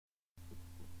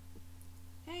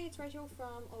it's Rachel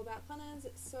from All About Planners.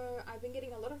 So I've been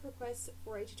getting a lot of requests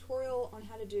for a tutorial on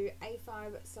how to do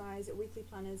A5 size weekly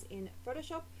planners in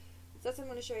Photoshop. So that's what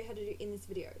I'm going to show you how to do in this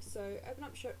video. So open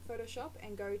up Photoshop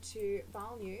and go to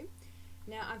File New.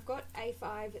 Now I've got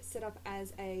A5 set up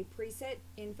as a preset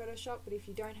in Photoshop, but if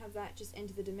you don't have that, just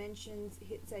enter the dimensions,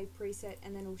 hit Save Preset,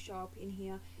 and then it'll show up in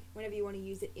here whenever you want to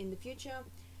use it in the future.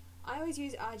 I always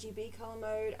use RGB color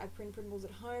mode. I print printables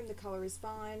at home, the color is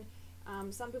fine.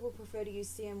 Some people prefer to use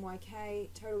CMYK,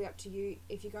 totally up to you.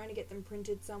 If you're going to get them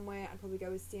printed somewhere, I'd probably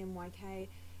go with CMYK.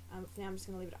 For now I'm just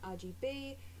going to leave it at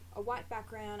RGB. A white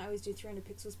background, I always do 300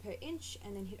 pixels per inch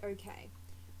and then hit OK.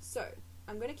 So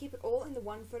I'm going to keep it all in the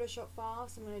one Photoshop file,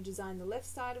 so I'm going to design the left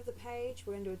side of the page,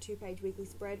 we're going to do a 2-page weekly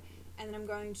spread, and then I'm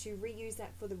going to reuse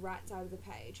that for the right side of the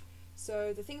page.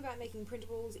 So the thing about making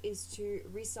printables is to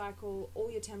recycle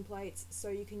all your templates, so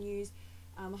you can use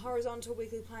a horizontal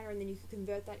weekly planner and then you can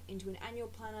convert that into an annual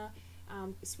planner,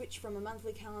 switch from a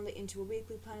monthly calendar into a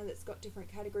weekly planner that's got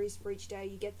different categories for each day.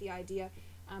 You get the idea.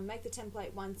 Make the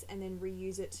template once and then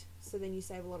reuse it, so then you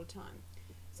save a lot of time.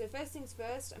 So first things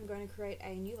first, I'm going to create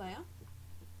a new layer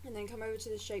and then come over to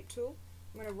the shape tool.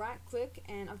 I'm going to right click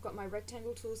and I've got my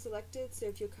rectangle tool selected, so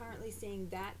if you're currently seeing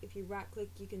that, if you right click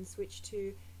you can switch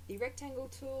to the rectangle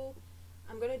tool.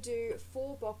 I'm going to do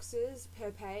 4 boxes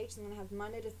per page, so I'm going to have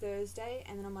Monday to Thursday,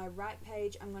 and then on my right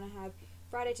page I'm going to have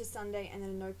Friday to Sunday and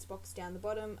then a notes box down the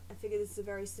bottom. I figure this is a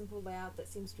very simple layout that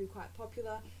seems to be quite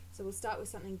popular, so we'll start with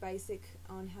something basic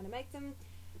on how to make them.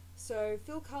 So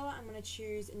fill color, I'm going to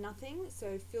choose nothing,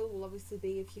 so fill will obviously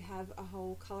be if you have a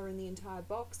whole color in the entire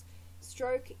box.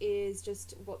 Stroke is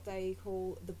just what they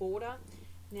call the border.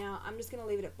 Now I'm just going to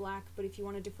leave it at black, but if you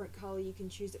want a different color you can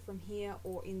choose it from here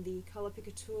or in the color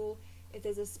picker tool. If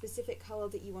there's a specific color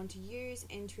that you want to use,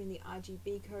 enter in the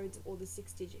RGB codes or the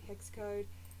 6-digit hex code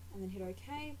and then hit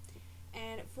OK.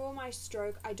 And for my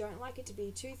stroke, I don't like it to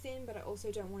be too thin, but I also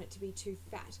don't want it to be too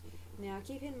fat. Now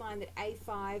keep in mind that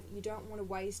A5, you don't want to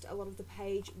waste a lot of the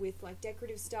page with like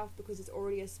decorative stuff because it's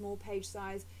already a small page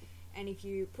size, and if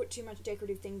you put too much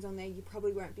decorative things on there you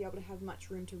probably won't be able to have much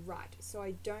room to write. So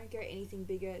I don't go anything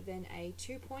bigger than a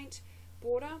 2-point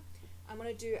border. I'm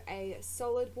going to do a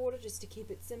solid border just to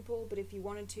keep it simple, but if you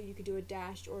wanted to you could do a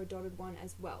dashed or a dotted one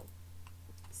as well.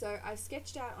 So I've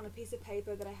sketched out on a piece of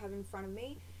paper that I have in front of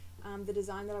me the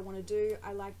design that I want to do.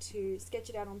 I like to sketch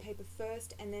it out on paper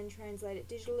first and then translate it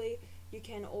digitally. You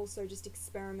can also just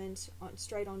experiment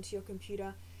straight onto your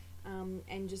computer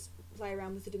and just play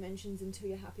around with the dimensions until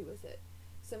you're happy with it.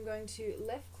 So I'm going to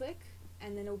left click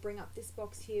and then it'll bring up this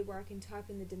box here where I can type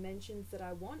in the dimensions that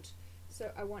I want. So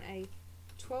I want a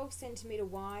 12 centimeter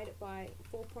wide by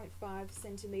 4.5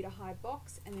 centimeter high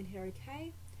box and then hit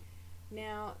OK.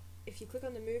 Now if you click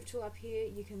on the move tool up here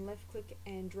you can left click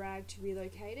and drag to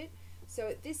relocate it. So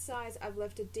at this size I've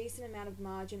left a decent amount of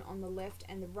margin on the left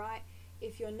and the right.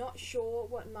 If you're not sure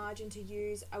what margin to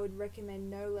use, I would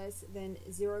recommend no less than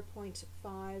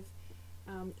 0.5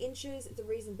 inches. The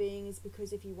reason being is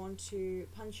because if you want to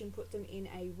punch and put them in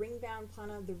a ring bound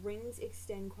planner, the rings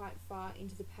extend quite far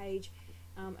into the page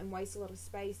and waste a lot of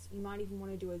space. You might even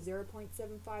want to do a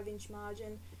 0.75 inch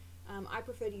margin. I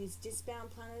prefer to use disc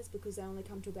bound planners because they only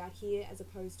come to about here as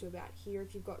opposed to about here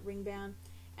if you've got ring bound,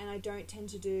 and I don't tend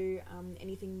to do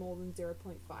anything more than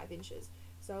 0.5 inches.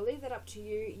 So I'll leave that up to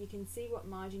you. You can see what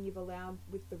margin you've allowed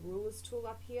with the rulers tool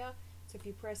up here. So if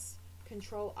you press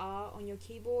Ctrl R on your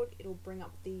keyboard it'll bring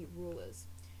up the rulers.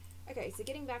 Okay, so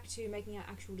getting back to making our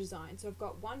actual design. So I've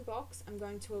got one box. I'm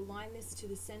going to align this to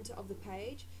the center of the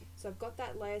page. So I've got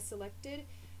that layer selected.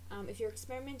 If you're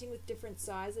experimenting with different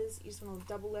sizes, you just want to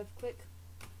double left click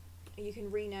and you can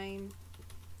rename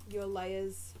your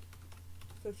layers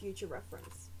for future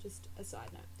reference. Just a side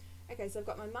note. Okay, so I've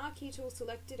got my marquee tool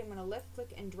selected. I'm going to left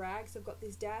click and drag. So I've got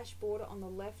this dash border on the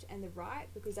left and the right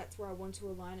because that's where I want to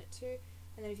align it to.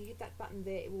 And then if you hit that button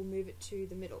there, it will move it to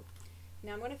the middle.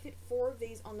 Now I'm going to fit 4 of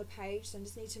these on the page, so I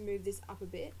just need to move this up a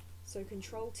bit. So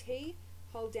Control T,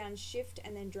 hold down Shift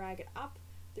and then drag it up.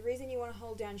 The reason you want to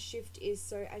hold down Shift is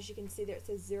so, as you can see there, it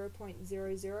says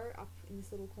 0.00 up in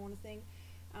this little corner thing.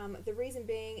 The reason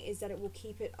being is that it will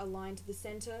keep it aligned to the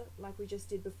center like we just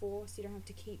did before, so you don't have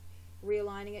to keep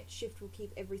realigning it. Shift will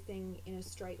keep everything in a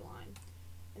straight line.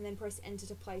 And then press Enter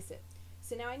to place it.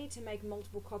 So now I need to make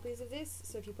multiple copies of this,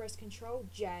 so if you press Control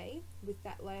J with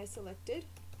that layer selected,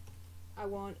 I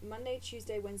want Monday,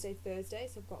 Tuesday, Wednesday, Thursday,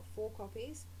 so I've got 4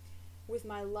 copies. With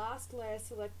my last layer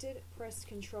selected, press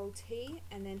Control T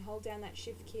and then hold down that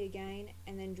Shift key again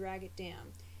and then drag it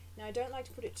down. Now I don't like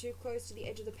to put it too close to the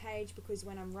edge of the page because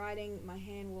when I'm writing my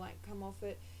hand will like come off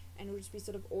it and it'll just be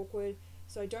sort of awkward,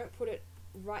 so I don't put it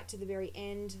right to the very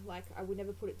end. Like I would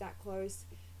never put it that close.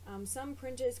 Some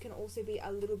printers can also be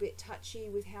a little bit touchy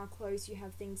with how close you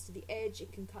have things to the edge.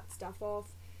 It can cut stuff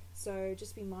off, so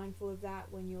just be mindful of that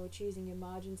when you're choosing your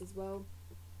margins as well.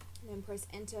 And then press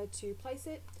enter to place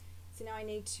it. So now I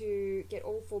need to get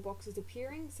all 4 boxes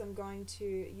appearing, so I'm going to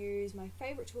use my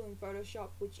favorite tool in Photoshop,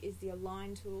 which is the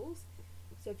align tools.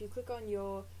 So if you click on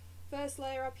your first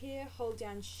layer up here, hold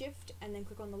down shift and then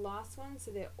click on the last one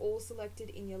so they're all selected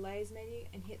in your layers menu,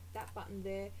 and hit that button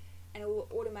there, and it will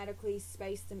automatically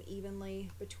space them evenly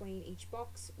between each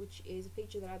box, which is a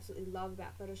feature that I absolutely love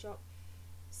about Photoshop.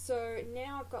 So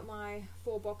now I've got my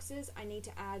 4 boxes. I need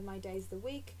to add my days of the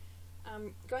week.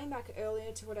 Going back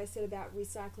earlier to what I said about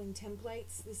recycling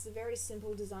templates, this is a very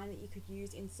simple design that you could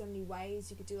use in so many ways.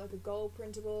 You could do like a goal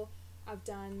printable. I've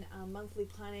done monthly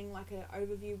planning, like an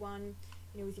overview one,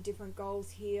 with your different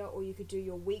goals here, or you could do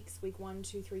your weeks, week 1,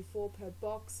 2, 3, 4 per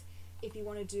box. If you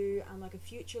want to do like a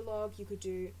future log, you could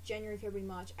do January, February,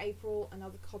 March, April,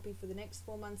 another copy for the next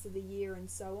 4 months of the year, and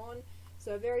so on.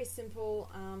 So a very simple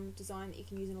design that you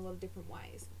can use in a lot of different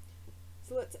ways.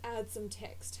 So let's add some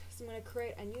text. So I'm going to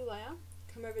create a new layer,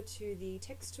 come over to the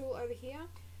text tool over here.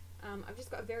 I've just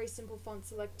got a very simple font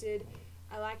selected.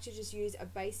 I like to just use a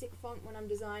basic font when I'm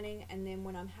designing, and then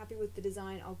when I'm happy with the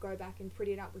design, I'll go back and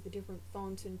pretty it up with a different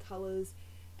font and colors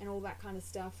and all that kind of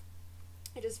stuff.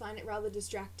 I just find it rather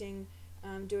distracting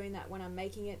doing that when I'm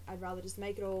making it. I'd rather just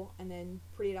make it all and then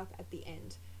pretty it up at the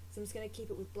end. So I'm just going to keep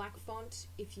it with black font.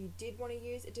 If you did want to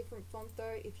use a different font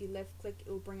though, if you left click, it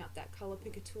will bring up that color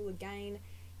picker tool again.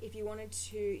 If you wanted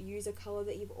to use a color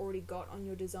that you've already got on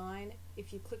your design,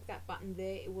 if you click that button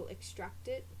there, it will extract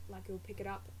it, like it will pick it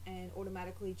up and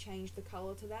automatically change the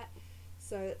color to that.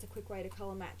 So that's a quick way to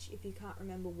color match if you can't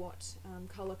remember what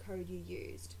color code you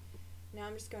used. Now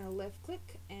I'm just going to left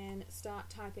click and start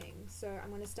typing. So I'm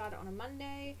going to start it on a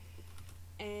Monday,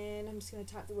 and I'm just going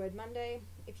to type the word Monday.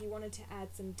 If you wanted to add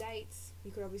some dates,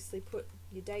 you could obviously put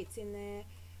your dates in there.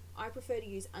 I prefer to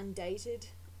use undated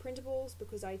printables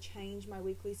because I change my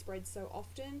weekly spreads so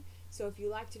often. So if you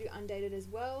like to do undated as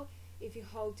well, if you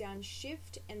hold down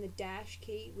shift and the dash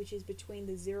key, which is between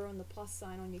the 0 and the plus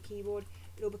sign on your keyboard,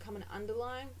 it'll become an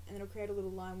underline, and it'll create a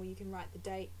little line where you can write the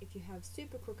date if you have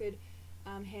super crooked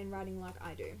handwriting like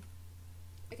I do.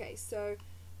 Okay, so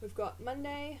we've got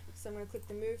Monday, so I'm going to click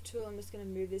the move tool. I'm just going to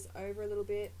move this over a little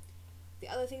bit. The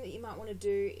other thing that you might want to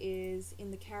do is in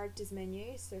the characters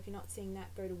menu, so if you're not seeing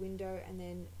that, go to window and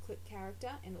then click character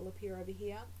and it'll appear over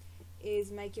here,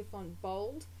 is make your font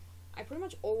bold. I pretty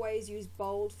much always use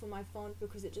bold for my font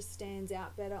because it just stands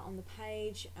out better on the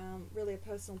page. Really a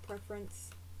personal preference,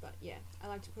 but yeah, I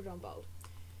like to put it on bold.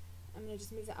 I'm going to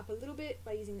just move that up a little bit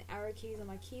by using the arrow keys on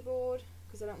my keyboard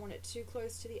because I don't want it too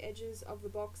close to the edges of the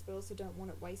box, but also don't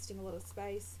want it wasting a lot of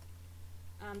space.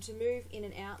 To move in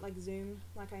and out, like zoom,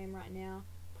 like I am right now,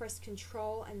 press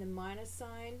Control and the minus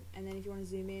sign, and then if you want to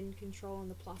zoom in, Control and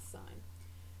the plus sign.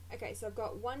 Okay, so I've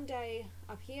got one day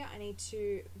up here. I need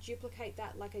to duplicate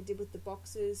that like I did with the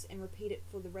boxes and repeat it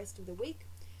for the rest of the week.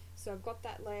 So I've got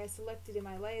that layer selected in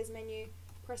my layers menu,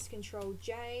 press Control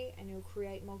J and it'll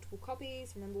create multiple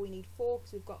copies. Remember, we need 4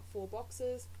 because we've got 4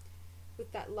 boxes.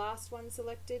 With that last one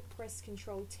selected, press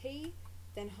Control T,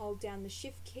 then hold down the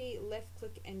shift key, left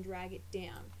click and drag it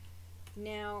down.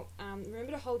 Now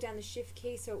remember to hold down the shift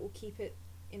key so it will keep it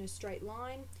in a straight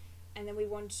line, and then we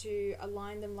want to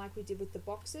align them like we did with the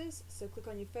boxes. So click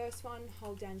on your first one,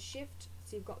 hold down shift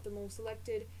so you've got them all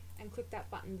selected, and click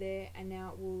that button there, and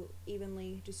now it will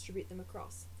evenly distribute them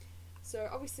across. So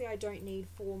obviously I don't need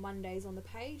 4 Mondays on the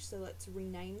page, so let's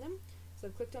rename them. So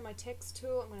I've clicked on my text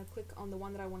tool, I'm going to click on the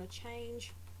one that I want to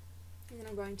change, and then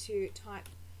I'm going to type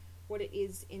what it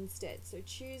is instead. So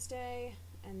Tuesday,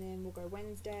 and then we'll go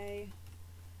Wednesday,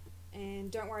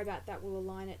 and don't worry about that, we'll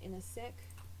align it in a sec,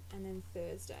 and then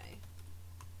Thursday.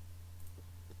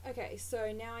 Okay,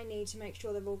 so now I need to make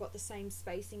sure they've all got the same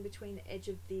spacing between the edge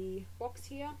of the box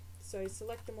here. So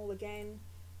select them all again,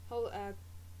 hold,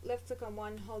 left click on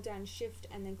one, hold down shift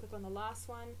and then click on the last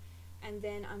one, and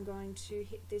then I'm going to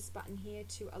hit this button here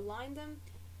to align them.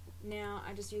 Now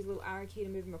I just use a little arrow key to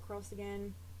move them across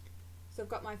again. So I've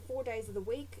got my 4 days of the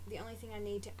week. The only thing I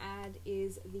need to add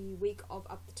is the week of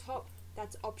up the top.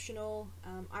 That's optional.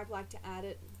 I'd like to add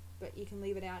it, but you can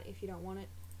leave it out if you don't want it.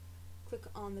 Click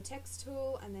on the text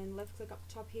tool and then left click up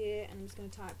the top here, and I'm just going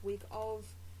to type week of,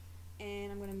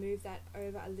 and I'm going to move that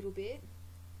over a little bit,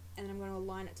 and then I'm going to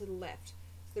align it to the left.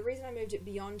 So the reason I moved it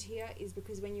beyond here is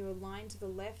because when you align to the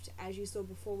left, as you saw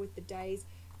before with the days,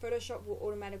 Photoshop will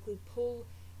automatically pull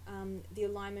the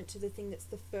alignment to the thing that's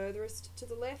the furthest to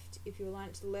the left. If you align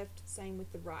it to the left, same with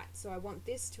the right. So I want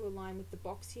this to align with the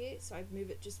box here, so I move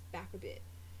it just back a bit.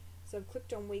 So I've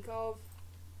clicked on week of,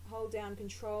 hold down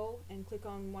Control and click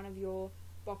on one of your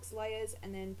box layers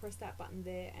and then press that button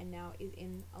there, and now it is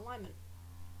in alignment.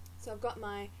 So I've got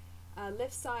my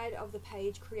left side of the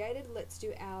page created. Let's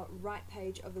do our right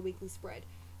page of the weekly spread.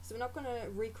 So we're not going to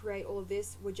recreate all of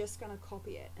this, we're just going to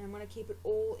copy it, and I'm going to keep it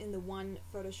all in the one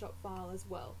Photoshop file as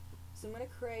well. So I'm going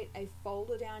to create a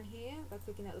folder down here by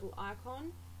clicking that little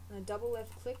icon. I'm going to double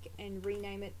left click and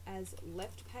rename it as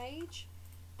left page,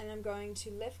 and I'm going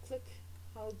to left click,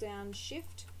 hold down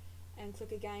shift and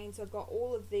click again, so I've got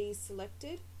all of these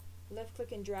selected, left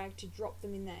click and drag to drop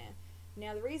them in there.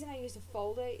 Now the reason I use a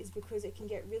folder is because it can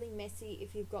get really messy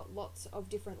if you've got lots of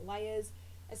different layers,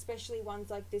 especially ones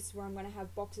like this where I'm going to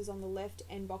have boxes on the left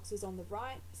and boxes on the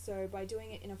right. So by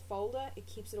doing it in a folder, it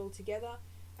keeps it all together.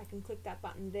 I can click that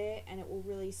button there and it will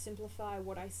really simplify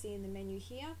what I see in the menu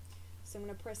here. So I'm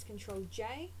going to press Ctrl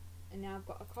J, and now I've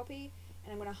got a copy,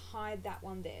 and I'm going to hide that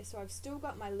one there. So I've still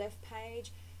got my left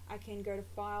page. I can go to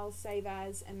File, Save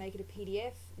As, and make it a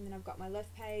PDF, and then I've got my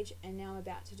left page, and now I'm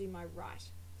about to do my right.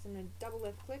 So I'm going to double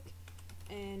left click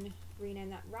and rename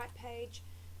that right page.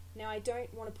 Now I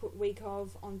don't want to put week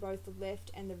of on both the left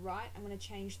and the right. I'm going to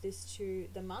change this to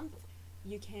the month.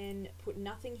 You can put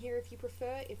nothing here if you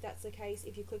prefer. If that's the case,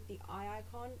 if you click the eye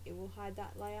icon, it will hide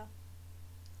that layer.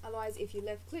 Otherwise, if you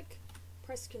left click,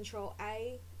 press Ctrl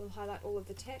A, it will highlight all of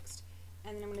the text,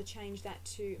 and then I'm going to change that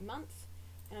to month,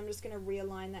 and I'm just going to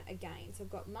realign that again. So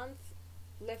I've got month,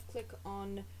 left click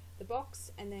on the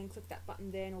box, and then click that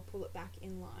button there and I'll pull it back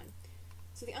in line.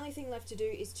 So the only thing left to do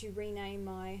is to rename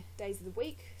my days of the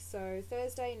week. So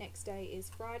Thursday, next day is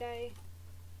Friday,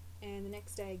 and the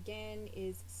next day again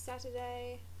is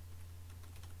Saturday,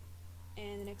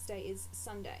 and the next day is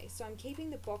Sunday. So I'm keeping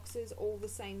the boxes all the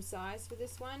same size for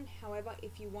this one. However,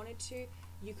 if you wanted to,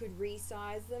 you could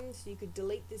resize them, so you could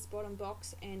delete this bottom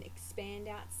box and expand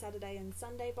out Saturday and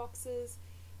Sunday boxes.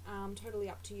 Totally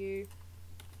up to you.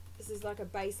 This is like a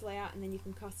base layout, and then you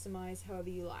can customize however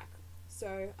you like.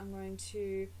 So I'm going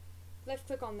to left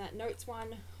click on that notes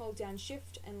one, hold down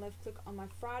shift and left click on my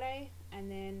Friday, and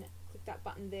then click that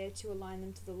button there to align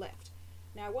them to the left.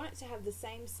 Now I want it to have the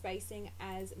same spacing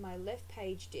as my left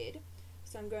page did,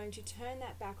 so I'm going to turn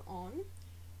that back on.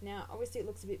 Now obviously it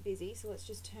looks a bit busy, so let's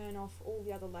just turn off all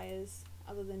the other layers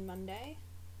other than Monday,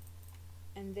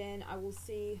 and then I will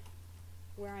see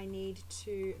where I need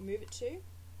to move it to.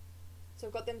 So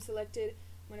I've got them selected.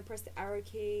 I'm going to press the arrow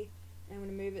key and I'm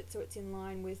going to move it so it's in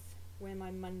line with where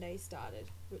my Monday started,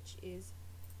 which is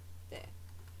there.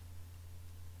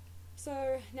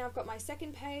 So now I've got my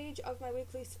second page of my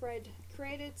weekly spread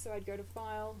created, so I'd go to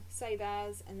File, Save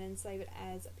As, and then save it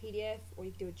as a PDF, or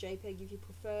you can do a JPEG if you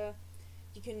prefer.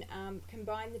 You can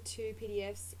combine the two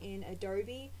PDFs in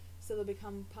Adobe, so they'll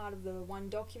become part of the one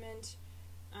document.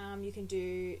 You can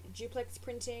do duplex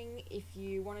printing if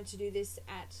you wanted to do this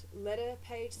at letter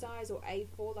page size or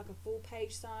A4, like a full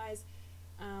page size.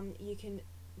 You can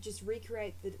just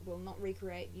recreate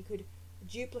you could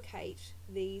duplicate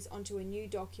these onto a new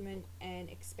document and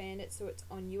expand it so it's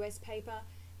on US paper,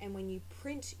 and when you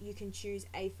print you can choose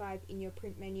A5 in your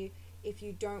print menu if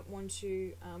you don't want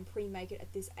to pre-make it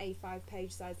at this A5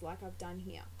 page size like I've done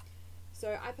here.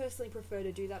 So I personally prefer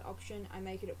to do that option. I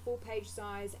make it at full page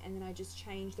size and then I just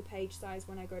change the page size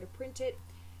when I go to print it.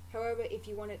 However, if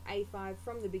you want it A5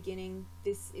 from the beginning,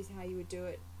 this is how you would do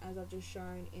it, as I've just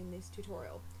shown in this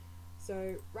tutorial.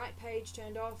 So right page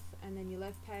turned off, and then your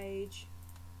left page.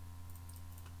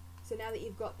 So now that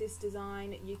you've got this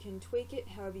design, you can tweak it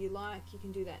however you like. You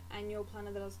can do that annual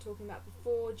planner that I was talking about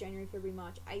before, January, February,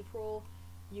 March, April.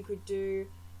 You could do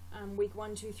week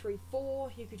 1, 2, 3,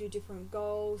 4. You could do different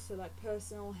goals, so like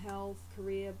personal, health,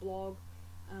 career, blog,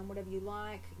 whatever you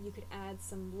like. You could add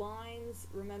some lines.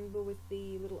 Remember with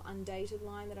the little undated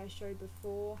line that I showed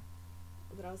before,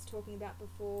 that I was talking about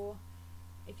before.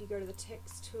 If you go to the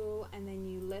text tool and then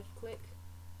you left click,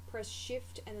 press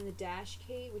shift and then the dash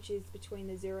key, which is between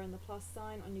the 0 and the plus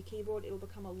sign on your keyboard, it'll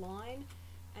become a line,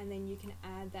 and then you can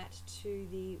add that to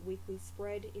the weekly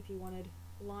spread if you wanted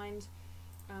lined.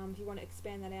 If you want to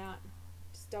expand that out,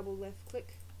 just double left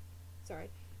click,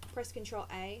 press Ctrl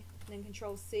A, and then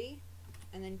Ctrl C,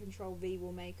 and then Ctrl V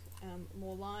will make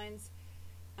more lines.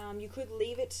 You could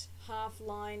leave it half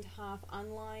lined, half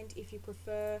unlined if you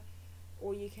prefer,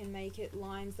 or you can make it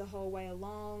lines the whole way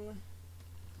along.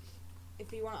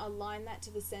 If you want to align that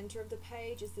to the center of the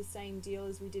page, it's the same deal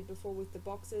as we did before with the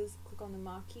boxes. Click on the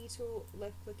marquee tool,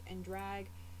 left click and drag,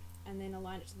 and then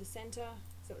align it to the center,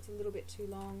 so it's a little bit too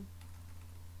long.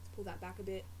 Let's pull that back a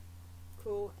bit.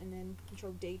 Cool, and then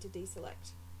Control D to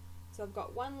deselect. So I've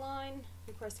got one line. If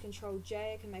you press Control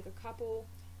J, I can make a couple.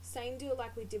 Same deal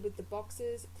like we did with the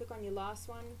boxes. Click on your last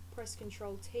one, press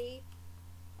Control T,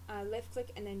 left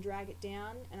click and then drag it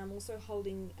down, and I'm also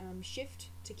holding shift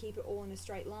to keep it all in a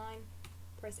straight line.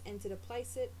 Press enter to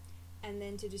place it, and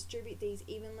then to distribute these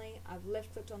evenly, I've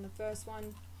left clicked on the first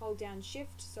one, hold down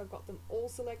shift, so I've got them all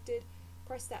selected,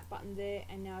 press that button there,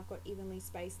 and now I've got evenly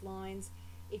spaced lines.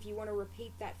 If you want to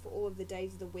repeat that for all of the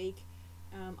days of the week,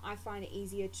 I find it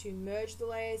easier to merge the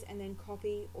layers and then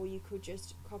copy, or you could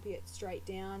just copy it straight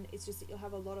down. It's just that you'll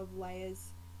have a lot of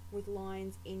layers with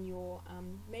lines in your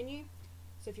menu.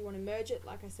 So if you want to merge it,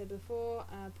 like I said before,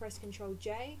 press Ctrl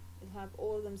J, it'll have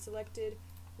all of them selected,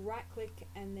 right click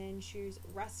and then choose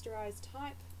rasterize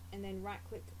type, and then right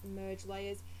click merge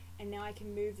layers, and now I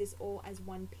can move this all as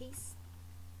one piece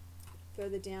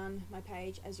further down my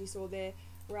page, as you saw there,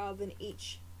 rather than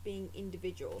each being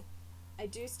individual. I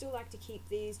do still like to keep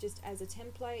these just as a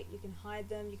template. You can hide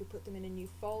them, you could put them in a new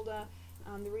folder.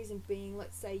 The reason being,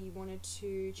 let's say you wanted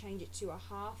to change it to a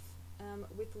half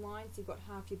width line, so you've got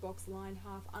half your box lined,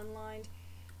 half unlined.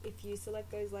 If you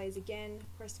select those layers again,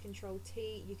 press Ctrl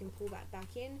T, you can pull that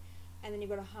back in, and then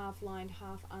you've got a half lined,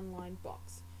 half unlined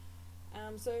box.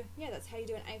 So yeah, that's how you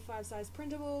do an A5 size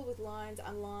printable with lines,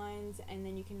 unlined, and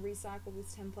then you can recycle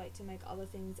this template to make other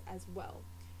things as well.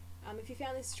 If you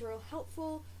found this tutorial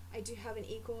helpful, I do have an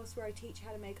e-course where I teach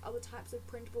how to make other types of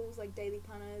printables like daily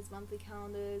planners, monthly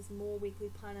calendars, more weekly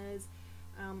planners,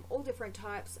 all different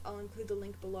types. I'll include the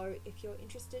link below if you're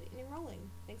interested in enrolling.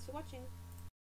 Thanks for watching.